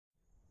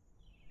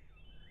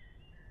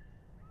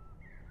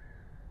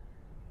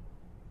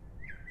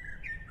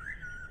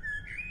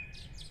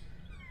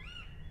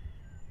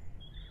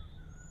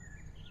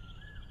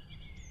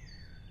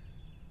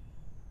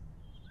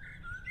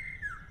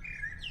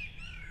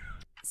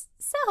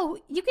So,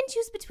 you can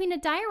choose between a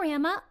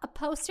diorama, a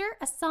poster,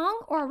 a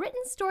song, or a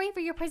written story for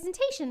your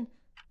presentation.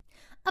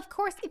 Of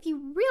course, if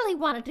you really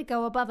wanted to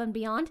go above and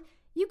beyond,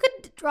 you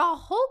could draw a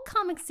whole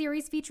comic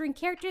series featuring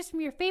characters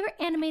from your favorite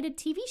animated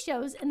TV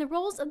shows and the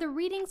roles of the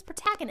reading's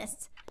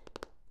protagonists.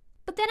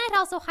 But then I'd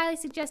also highly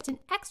suggest an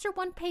extra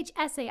one-page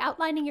essay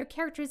outlining your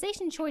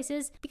characterization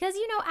choices, because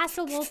you know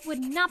Astral Wolf would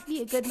not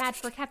be a good match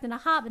for Captain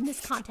Ahab in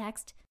this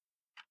context.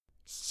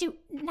 Shoot,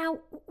 now,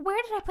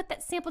 where did I put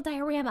that sample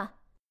diorama?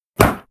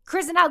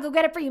 Chris and I'll go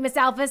get it for you, Miss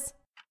Alphys.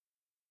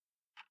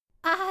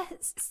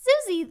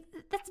 Susie,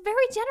 that's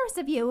very generous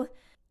of you.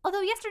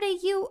 Although yesterday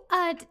you,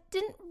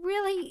 didn't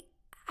really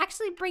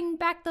actually bring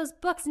back those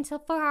books until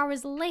 4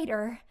 hours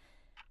later.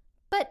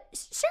 But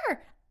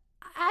sure,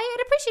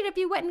 I'd appreciate it if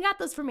you went and got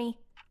those for me.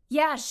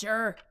 Yeah,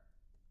 sure.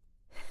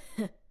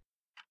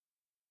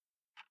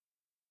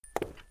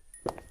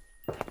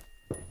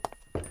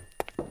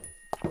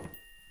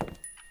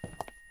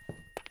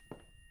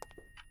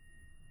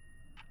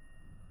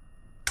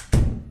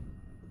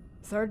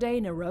 Third day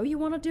in a row you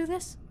want to do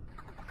this?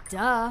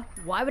 Duh.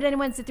 Why would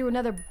anyone sit through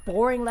another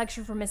boring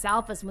lecture from Miss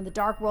Alphys when the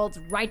Dark World's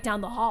right down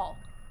the hall?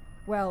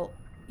 Well,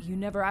 you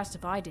never asked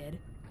if I did.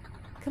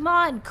 Come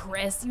on,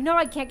 Chris. You know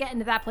I can't get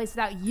into that place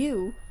without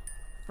you.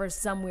 For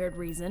some weird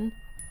reason.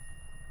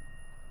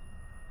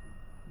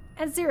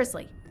 And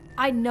seriously,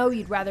 I know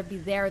you'd rather be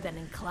there than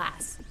in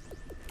class.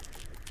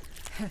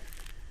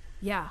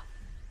 Yeah.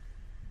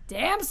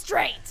 Damn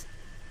straight!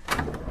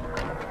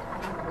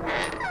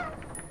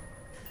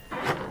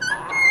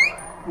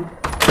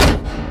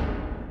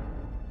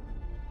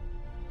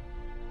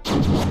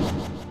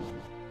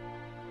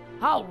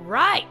 All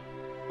right,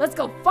 let's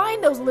go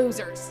find those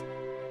losers.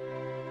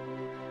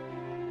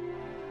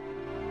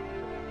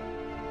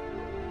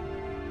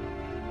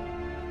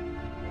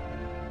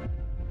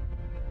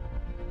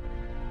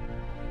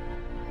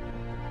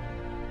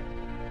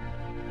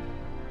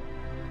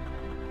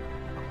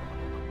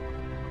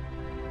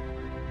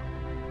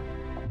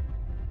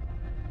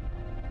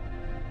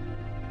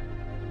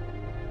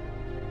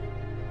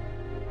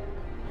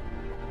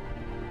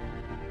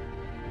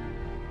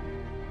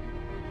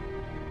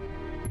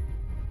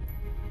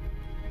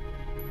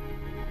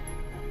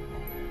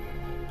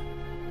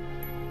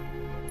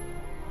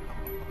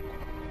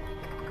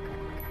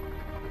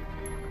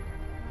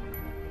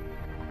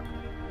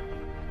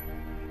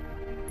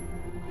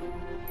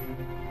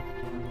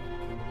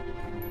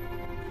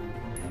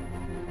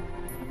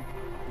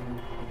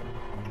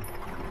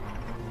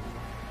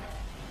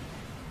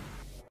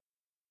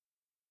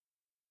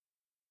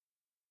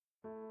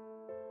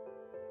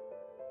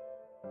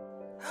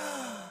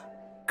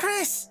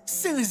 Chris!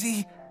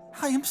 Susie!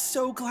 I am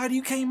so glad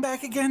you came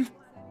back again.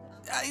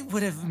 I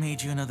would have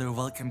made you another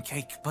welcome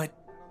cake, but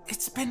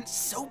it's been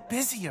so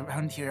busy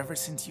around here ever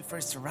since you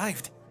first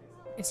arrived.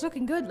 It's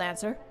looking good,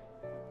 Lancer.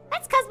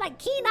 That's because my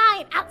keen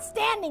eye and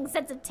outstanding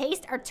sense of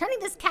taste are turning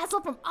this castle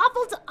from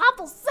awful to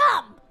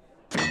awfulsome.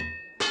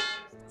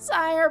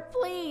 Sire,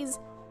 please.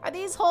 Are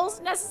these holes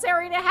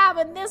necessary to have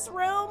in this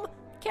room?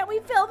 Can we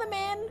fill them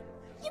in?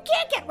 You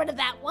can't get rid of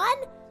that one.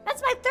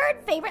 That's my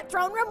third favorite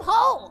throne room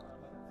hole.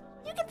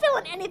 You can fill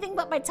in anything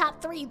but my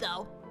top 3,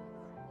 though.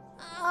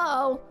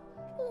 Oh,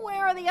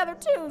 where are the other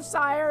 2,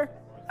 sire?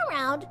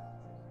 Around.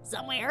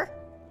 Somewhere.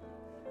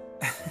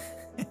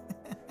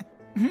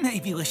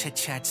 Maybe we should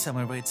chat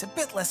somewhere where it's a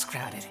bit less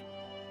crowded.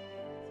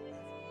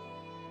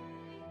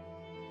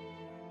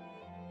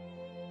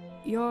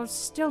 You're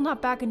still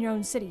not back in your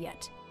own city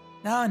yet.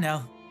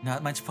 No,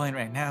 not much point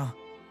right now.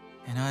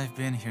 And I've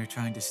been here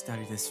trying to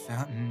study this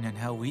fountain and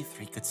how we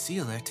 3 could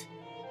seal it.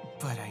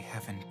 But I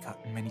haven't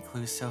gotten many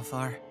clues so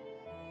far.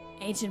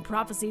 Ancient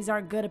prophecies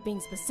aren't good at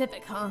being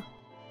specific, huh?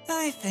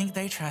 I think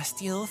they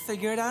trust you'll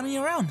figure it out on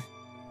your own.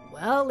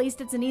 Well, at least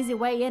it's an easy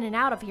way in and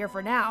out of here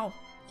for now.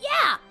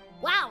 Yeah!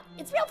 Wow,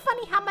 it's real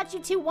funny how much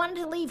you 2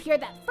 wanted to leave here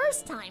that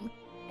first time.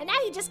 And now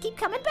you just keep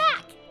coming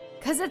back.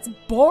 'Cause it's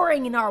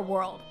boring in our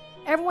world.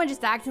 Everyone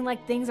just acting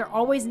like things are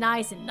always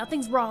nice and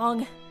nothing's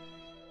wrong.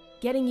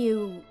 Getting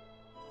you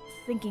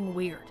thinking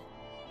weird.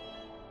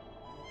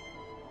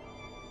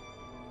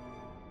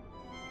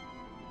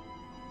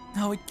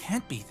 No, it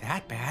can't be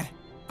that bad.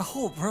 A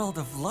whole world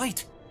of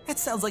light. It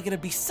sounds like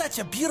it'd be such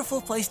a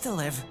beautiful place to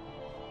live.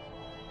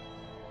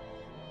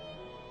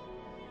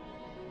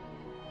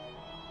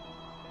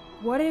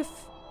 What if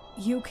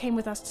you came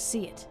with us to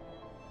see it?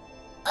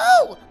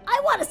 Oh,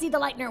 I want to see the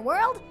light in our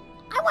world.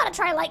 I want to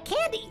try light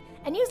candy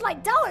and use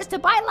light dollars to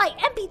buy light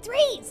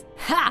MP3s.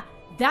 Ha!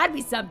 That'd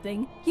be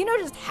something. You know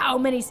just how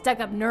many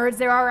stuck-up nerds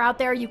there are out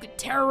there you could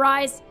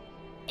terrorize?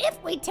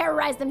 If we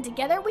terrorize them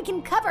together, we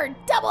can cover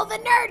double the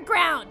nerd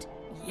ground.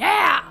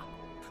 Yeah!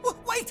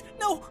 Wait,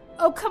 no!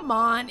 Oh, come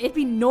on. It'd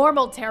be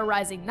normal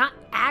terrorizing, not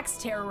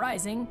axe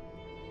terrorizing.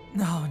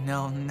 No,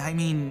 I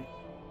mean,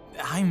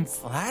 I'm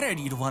flattered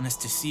you'd want us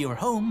to see your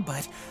home,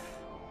 but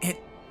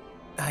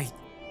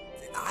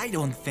I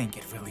don't think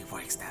it really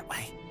works that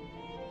way.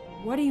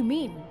 What do you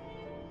mean?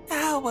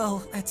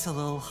 Well, it's a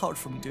little hard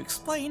for me to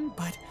explain,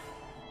 but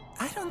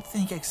I don't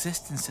think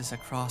existences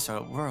across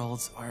our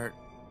worlds are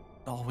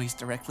always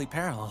directly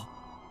parallel.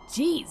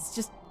 Jeez,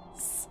 just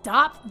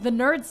stop the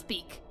nerd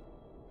speak.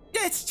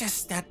 It's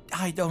just that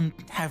I don't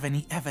have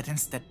any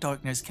evidence that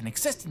darkness can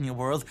exist in your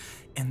world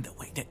in the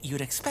way that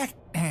you'd expect,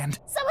 and...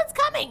 Someone's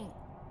coming!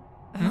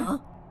 Huh?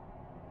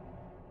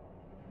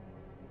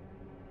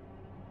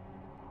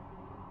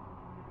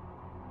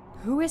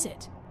 Who is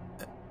it?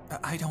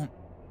 I don't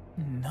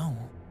know.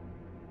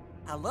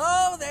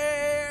 Hello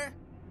there!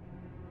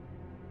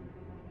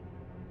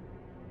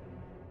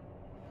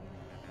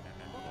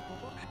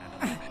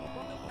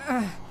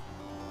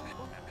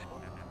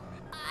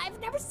 I've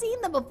never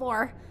seen them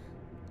before.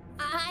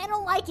 I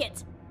don't like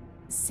it.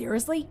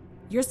 Seriously?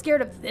 You're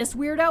scared of this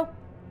weirdo?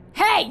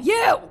 Hey,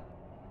 you!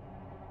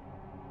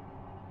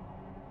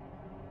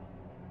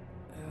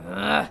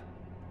 Ugh.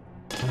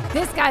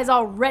 This guy's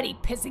already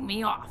pissing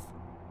me off.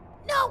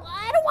 No,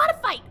 I don't want to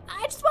fight.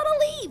 I just want to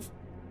leave.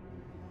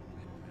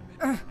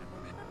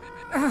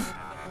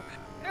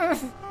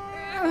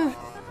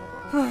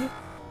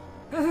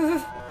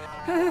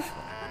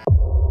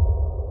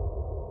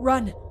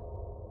 Run!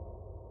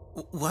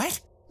 What?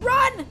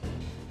 Run!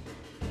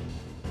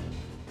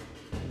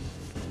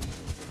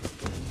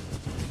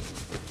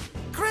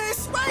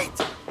 Chris, wait!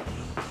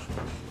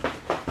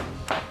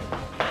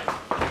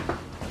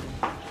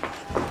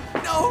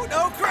 No,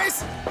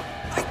 Chris!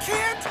 I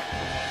can't!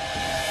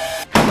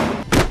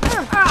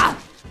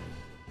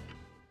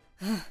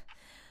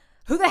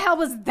 Who the hell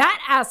was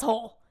that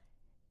asshole?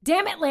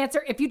 Damn it,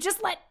 Lancer, if you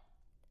just let...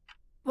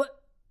 What?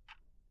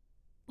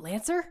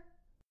 Lancer?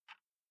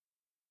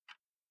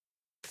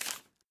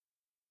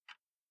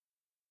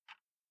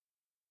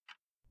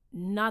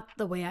 Not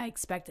the way I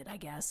expected, I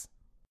guess.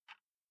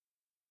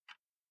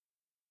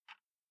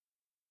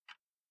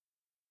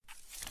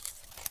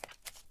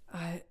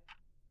 Huh?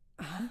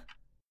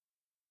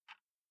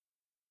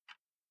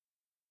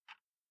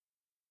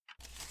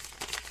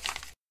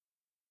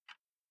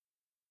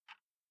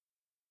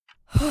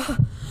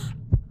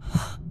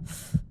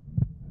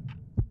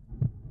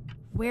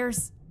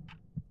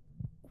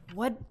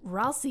 What'd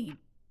Ralsei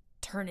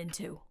turn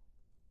into?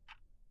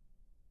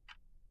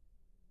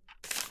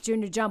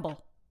 Junior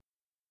Jumble.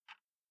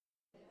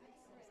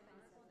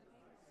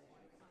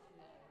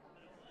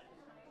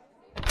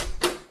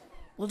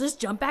 We'll just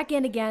jump back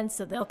in again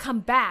so they'll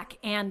come back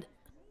and...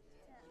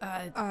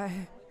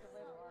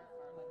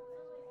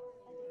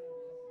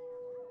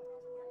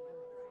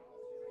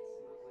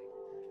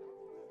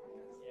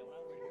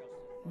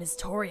 Miss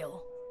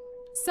Toriel.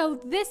 So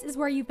this is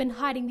where you've been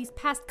hiding these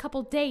past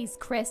couple days,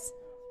 Chris.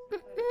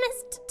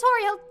 Miss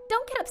Toriel,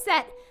 don't get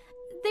upset.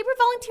 They were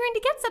volunteering to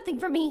get something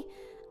from me.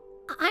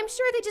 I'm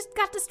sure they just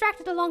got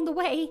distracted along the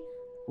way.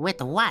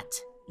 With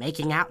what?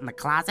 Making out in the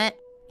closet?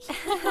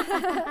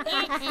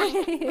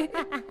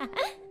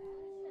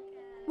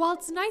 While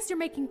it's nice you're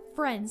making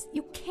friends,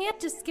 you can't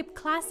just skip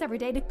class every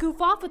day to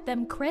goof off with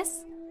them,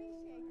 Chris.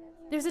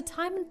 There's a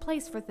time and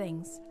place for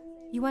things.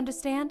 You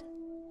understand?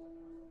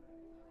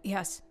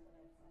 Yes.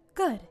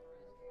 Good.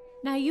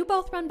 Now you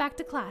both run back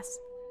to class.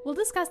 We'll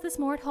discuss this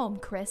more at home,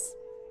 Chris.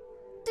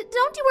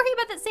 Don't you worry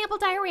about that sample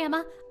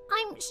diorama.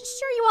 I'm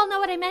sure you all know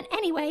what I meant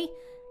anyway.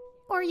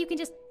 Or you can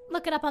just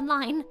look it up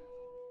online.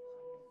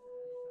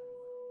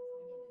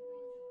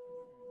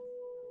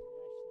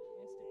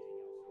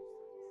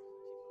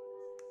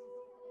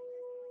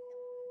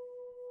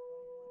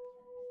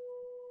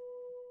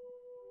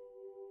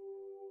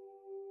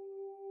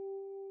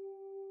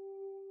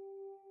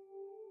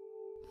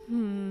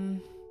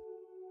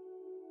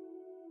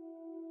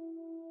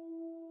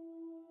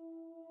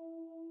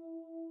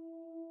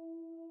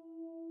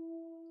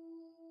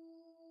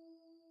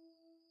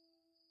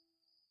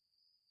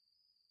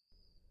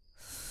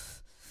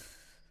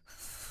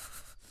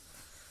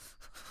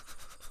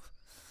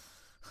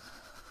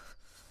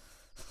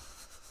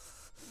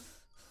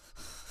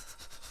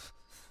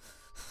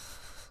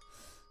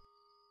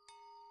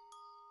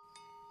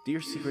 Dear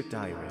Secret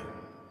Diary,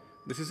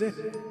 this is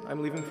it.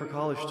 I'm leaving for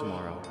college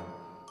tomorrow.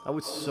 I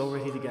was so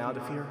ready to get out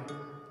of here,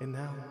 and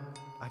now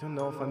I don't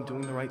know if I'm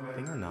doing the right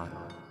thing or not.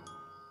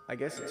 I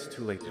guess it's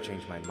too late to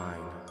change my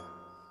mind.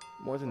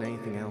 More than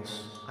anything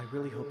else, I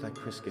really hope that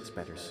Chris gets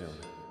better soon.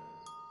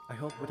 I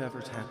hope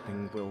whatever's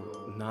happening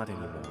will not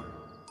anymore.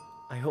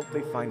 I hope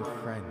they find a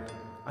friend.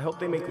 I hope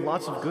they make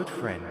lots of good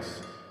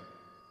friends.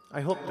 I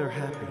hope they're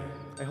happy.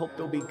 I hope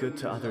they'll be good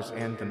to others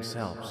and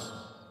themselves.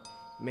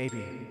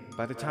 Maybe,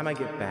 by the time I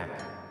get back,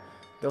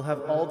 they'll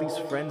have all these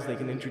friends they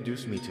can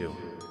introduce me to.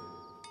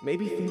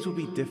 Maybe things will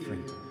be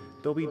different.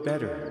 They'll be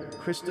better.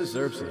 Chris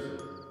deserves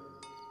it.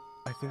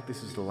 I think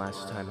this is the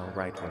last time I'll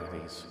write one of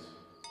these.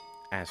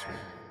 Asriel.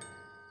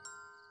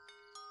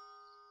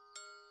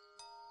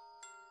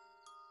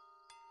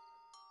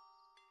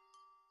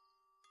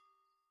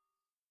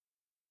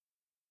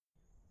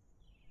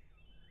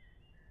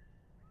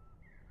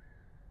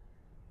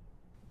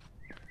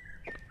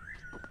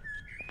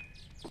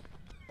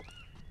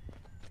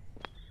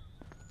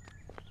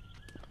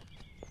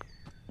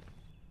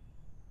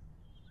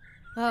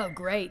 Oh,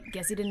 great.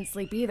 Guess he didn't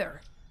sleep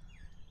either.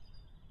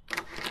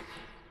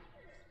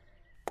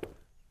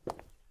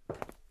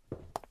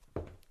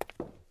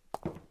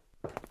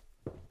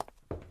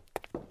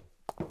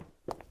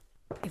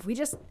 If we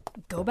just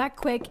go back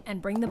quick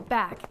and bring them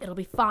back, it'll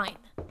be fine.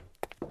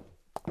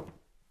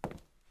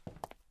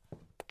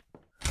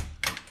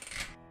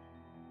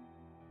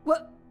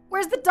 What?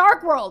 Where's the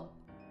Dark World?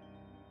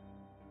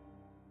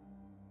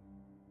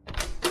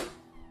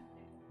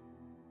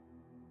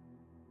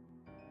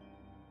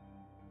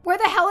 Where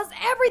the hell is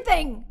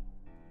everything?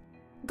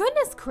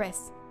 Goodness,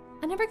 Chris.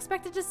 I never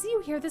expected to see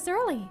you here this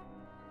early.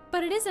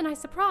 But it is a nice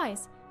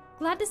surprise.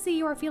 Glad to see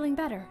you are feeling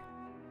better.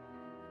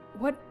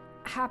 What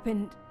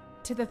happened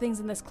to the things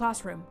in this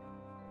classroom?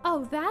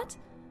 Oh, that?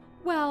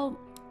 Well,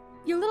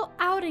 your little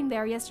outing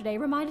there yesterday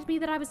reminded me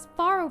that I was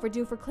far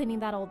overdue for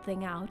cleaning that old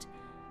thing out.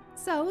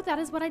 So that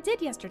is what I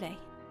did yesterday.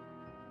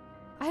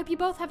 I hope you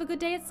both have a good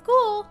day at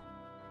school.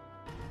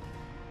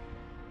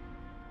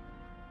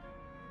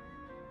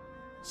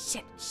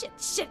 Shit,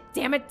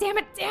 damn it.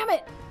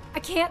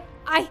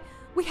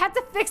 We had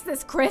to fix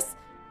this, Chris.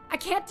 I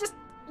can't just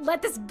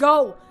let this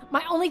go.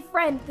 My only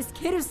friend, this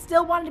kid who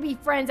still wanted to be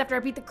friends after I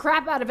beat the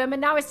crap out of him,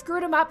 and now I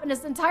screwed him up and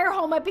his entire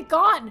home might be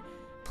gone.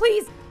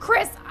 Please,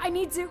 Chris, I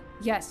need to.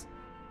 Yes,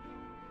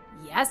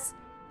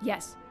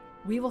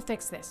 we will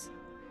fix this.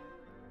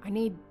 I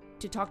need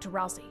to talk to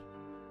Ralsei.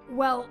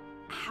 Well,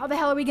 how the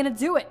hell are we gonna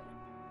do it?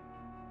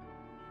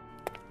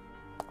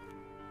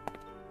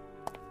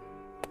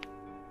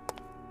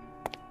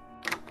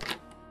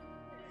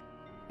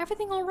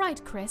 Everything all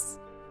right, Chris?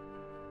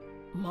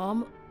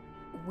 Mom,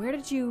 where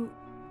did you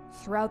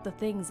throw out the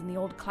things in the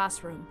old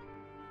classroom?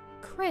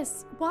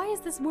 Chris, why is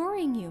this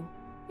worrying you?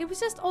 It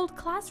was just old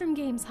classroom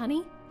games,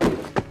 honey.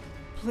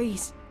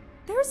 Please.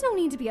 There's no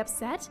need to be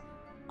upset.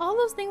 All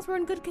those things were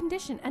in good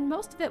condition, and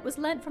most of it was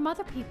lent from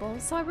other people,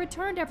 so I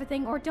returned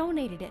everything or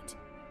donated it.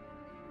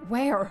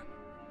 Where?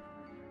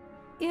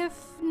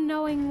 If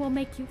knowing will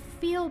make you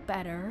feel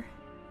better.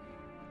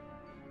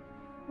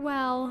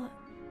 Well,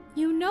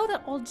 you know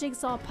that old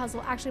jigsaw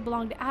puzzle actually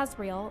belonged to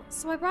Asriel,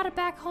 so I brought it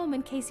back home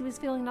in case he was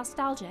feeling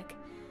nostalgic.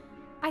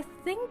 I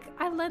think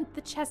I lent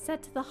the chess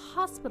set to the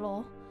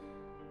hospital.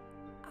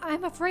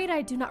 I'm afraid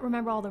I do not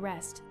remember all the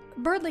rest.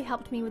 Berdly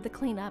helped me with the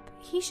cleanup.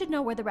 He should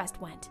know where the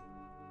rest went.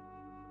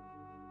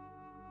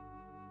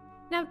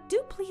 Now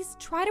do please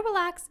try to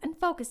relax and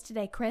focus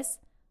today, Chris.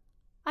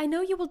 I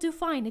know you will do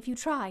fine if you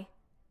try.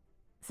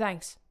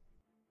 Thanks.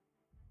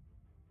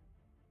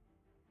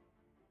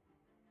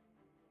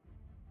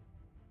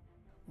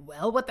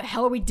 Well, what the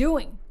hell are we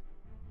doing?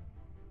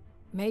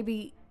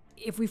 Maybe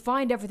if we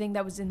find everything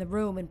that was in the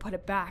room and put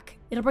it back,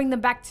 it'll bring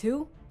them back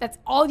too? That's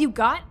all you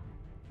got?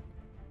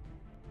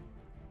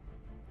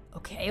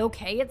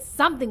 Okay, it's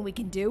something we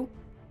can do.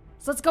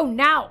 So let's go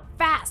now,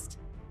 fast!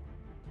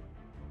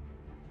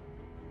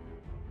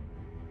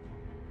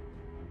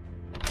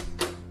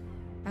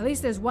 At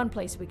least there's one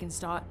place we can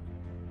start.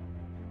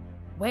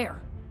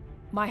 Where?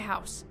 My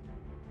house.